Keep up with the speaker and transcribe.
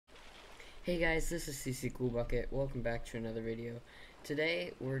Hey guys, this is CC Coolbucket. Welcome back to another video.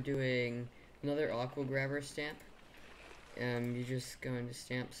 Today we're doing another Aqua Grabber stamp. You just go into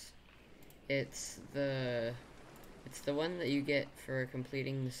stamps. It's the one that you get for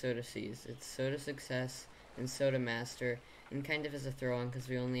completing the Soda Seas. It's Soda Success and Soda Master, and kind of as a throw-on because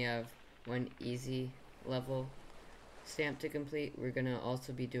we only have one easy level stamp to complete. We're gonna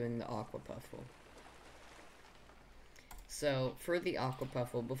also be doing the Aqua Puffle. So, for the Aqua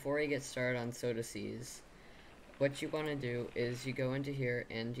Puffle, before you get started on Soda Seas, what you want to do is you go into here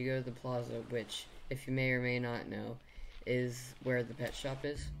and you go to the plaza, which, if you may or may not know, is where the pet shop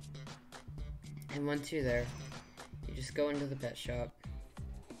is. And once you're there, you just go into the pet shop,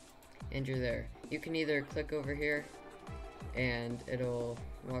 and you're there. You can either click over here, and it'll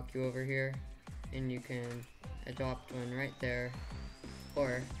walk you over here, and you can adopt one right there,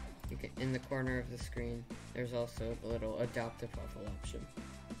 or you can, in the corner of the screen, there's also the little adopt a puffle option.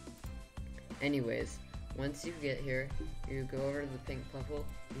 Anyways, once you get here, you go over to the pink puffle,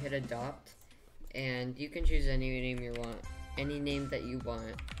 you hit adopt, and you can choose any name you want, any name that you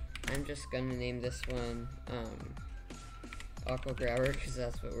want. I'm just gonna name this one Aqua Grabber because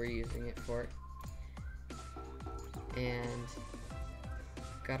that's what we're using it for. And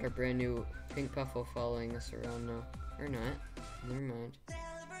got our brand new pink puffle following us around now, or not. Never mind.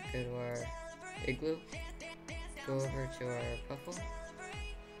 Go to our igloo. Go over to our puffle.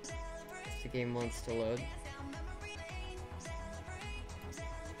 The game wants to load.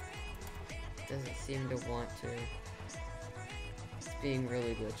 Doesn't seem to want to. It's being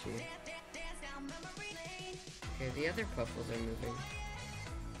really glitchy. Okay, the other puffles are moving.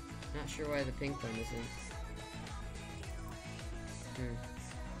 Not sure why the pink one isn't.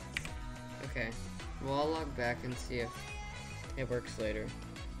 Okay. Well, I'll log back and see if it works later.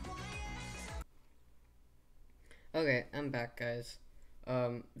 Okay, I'm back, guys.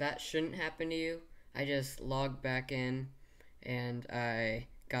 That shouldn't happen to you. I just logged back in, and I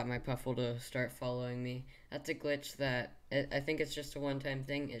got my puffle to start following me. That's a glitch that, I think it's just a one-time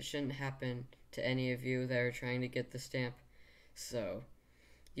thing. It shouldn't happen to any of you that are trying to get the stamp. So,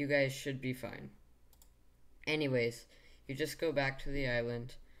 you guys should be fine. Anyways, you just go back to the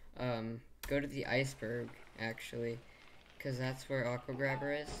island. Go to the iceberg, actually, because that's where Aqua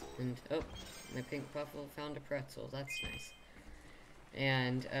Grabber is. And, oh, my pink puffle found a pretzel. That's nice.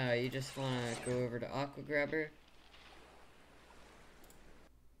 And you just want to go over to Aqua Grabber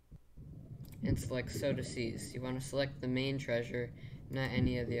and select Soda Seas. You want to select the main treasure, not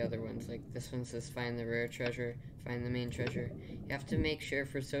any of the other ones. Like this one says find the rare treasure, find the main treasure. You have to make sure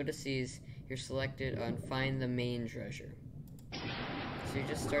for Soda Seas you're selected on find the main treasure. So you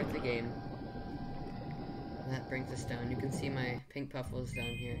just start the game. And that brings us down. You can see my pink puffle is down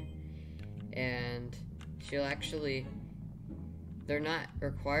here. And she'll actually, they're not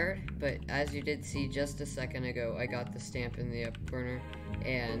required, but as you did see just a second ago, I got the stamp in the up corner,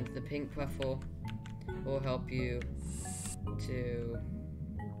 and the pink puffle will help you to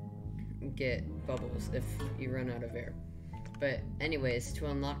get bubbles if you run out of air. But anyways, to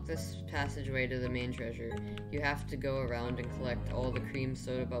unlock this passageway to the main treasure, you have to go around and collect all the cream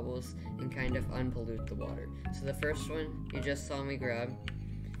soda bubbles and kind of unpollute the water. So the first one you just saw me grab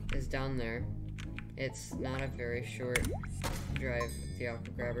is down there. It's not a very short drive with the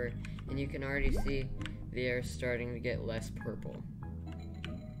Aqua Grabber, and you can already see the air starting to get less purple.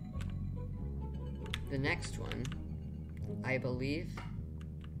 The next one, I believe,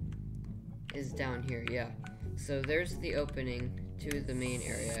 is down here, yeah. So there's the opening to the main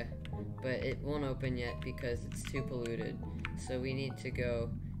area, but it won't open yet because it's too polluted. So we need to go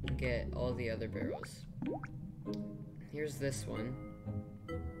and get all the other barrels. Here's this one.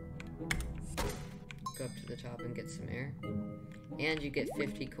 Go up to the top and get some air. And you get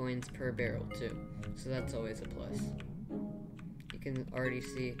 50 coins per barrel too, so that's always a plus. You can already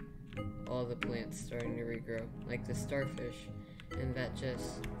see all the plants starting to regrow, like the starfish, and that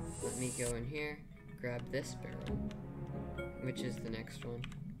just let me go in here, grab this barrel, which is the next one.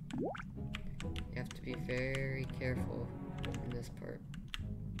 You have to be very careful in this part,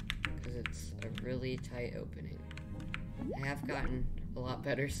 because it's a really tight opening. I have gotten a lot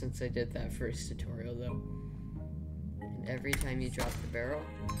better since I did that first tutorial though. And every time you drop the barrel,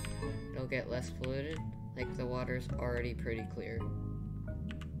 it'll get less polluted, like the water's already pretty clear.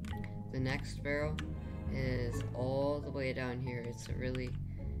 The next barrel is all the way down here. It's a really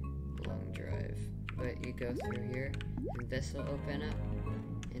long drive, but you go through here, and this will open up,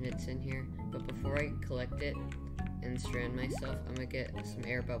 and it's in here. But before I collect it and strand myself, I'm gonna get some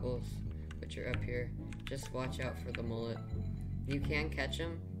air bubbles, which are up here. Just watch out for the mullet. You can catch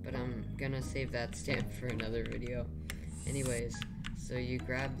them, but I'm gonna save that stamp for another video. Anyways, so you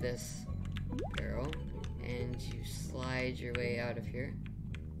grab this barrel, and you slide your way out of here.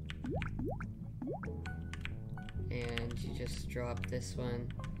 And you just drop this one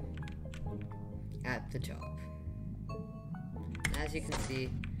at the top. As you can see,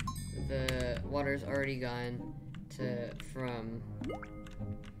 the water's already gone from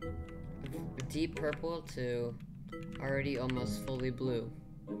deep purple to already almost fully blue.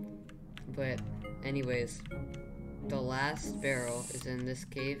 But anyways, the last barrel is in this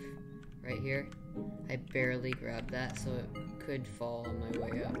cave right here. I barely grabbed that, so it could fall on my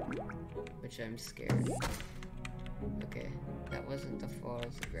way up, which I'm scared. Okay, that wasn't the fault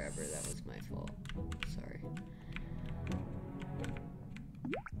of the grabber, that was my fault. Sorry.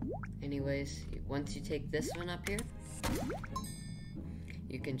 Anyways, once you take this one up here,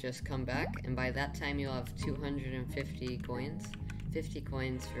 you can just come back, and by that time you'll have 250 coins. 50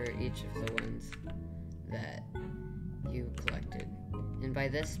 coins for each of the ones that you collected. And by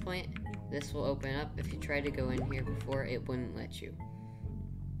this point, this will open up. If you try to go in here before, it wouldn't let you.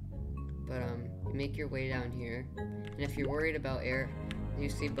 But you make your way down here, and if you're worried about air, you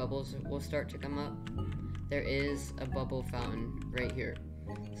see bubbles will start to come up. There is a bubble fountain right here.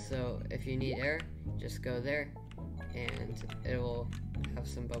 So if you need air, just go there, and it will have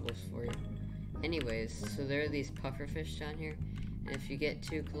some bubbles for you. Anyways, so there are these pufferfish down here, and if you get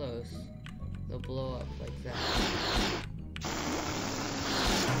too close, they'll blow up like that.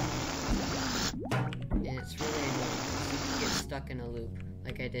 And it's really annoying. You can get stuck in a loop,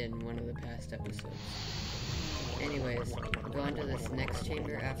 like I did in one of the past episodes. Anyways, go into this next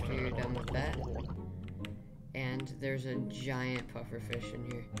chamber after you're done with that. And there's a giant pufferfish in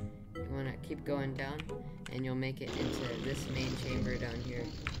here. You want to keep going down, and you'll make it into this main chamber down here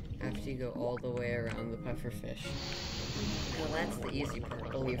after you go all the way around the pufferfish. Now that's the easy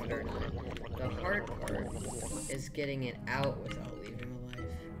part, believe it or not. The hard part is getting it out without losing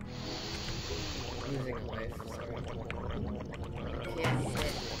a life, sorry. You can't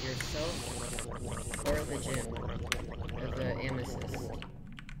hit yourself or the gem, or the amethyst.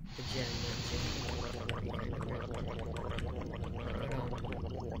 The gem, not gem.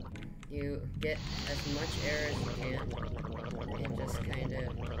 You get as much air as you can, and just kind of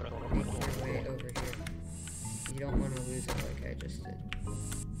make your way over here. You don't want to lose it like I just did,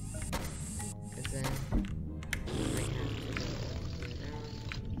 because then you might have to go up and down.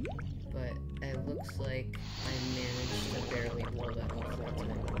 But it looks like I managed to barely pull that off that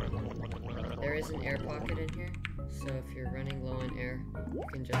time. There is an air pocket in here, so if you're running low on air, you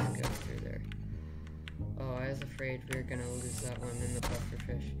can just go through there. Oh, I was afraid we were gonna lose that one in the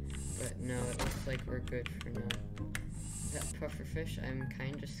pufferfish, but no, it looks like we're good for now. That pufferfish, I'm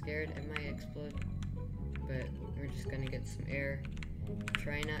kinda scared it might explode, but we're just gonna get some air.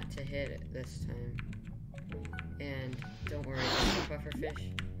 Try not to hit it this time. And don't worry, if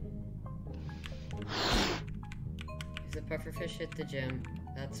the pufferfish hit the gem,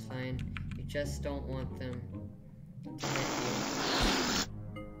 that's fine. You just don't want them to hit you.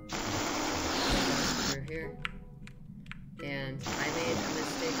 Through here. And I made a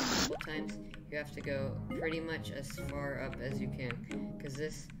mistake a couple times. You have to go pretty much as far up as you can, because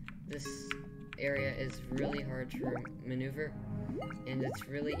this area is really hard to maneuver, and it's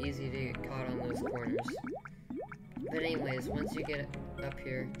really easy to get caught on those corners. But anyways, once you get up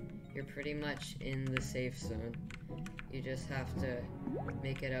here, you're pretty much in the safe zone. You just have to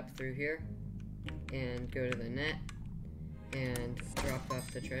make it up through here, and go to the net, and drop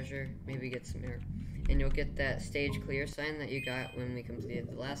off the treasure, maybe get some air. And you'll get that stage clear sign that you got when we completed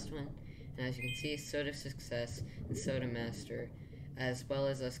the last one. And as you can see, Soda Success and Soda Master, as well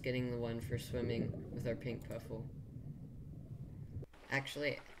as us getting the one for swimming with our pink puffle.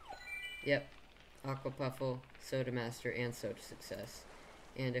 Actually, yep, Aqua Puffle, Soda Master, and Soda Success.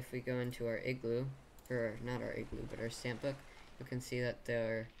 And if we go into our igloo, or not our igloo, but our stamp book, you can see that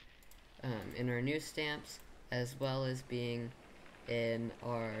they're in our new stamps, as well as being in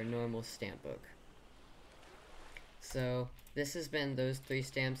our normal stamp book. So, this has been those 3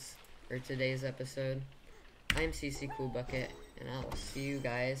 stamps for today's episode. I'm CC Cool Bucket, and I'll see you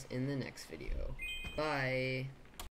guys in the next video. Bye!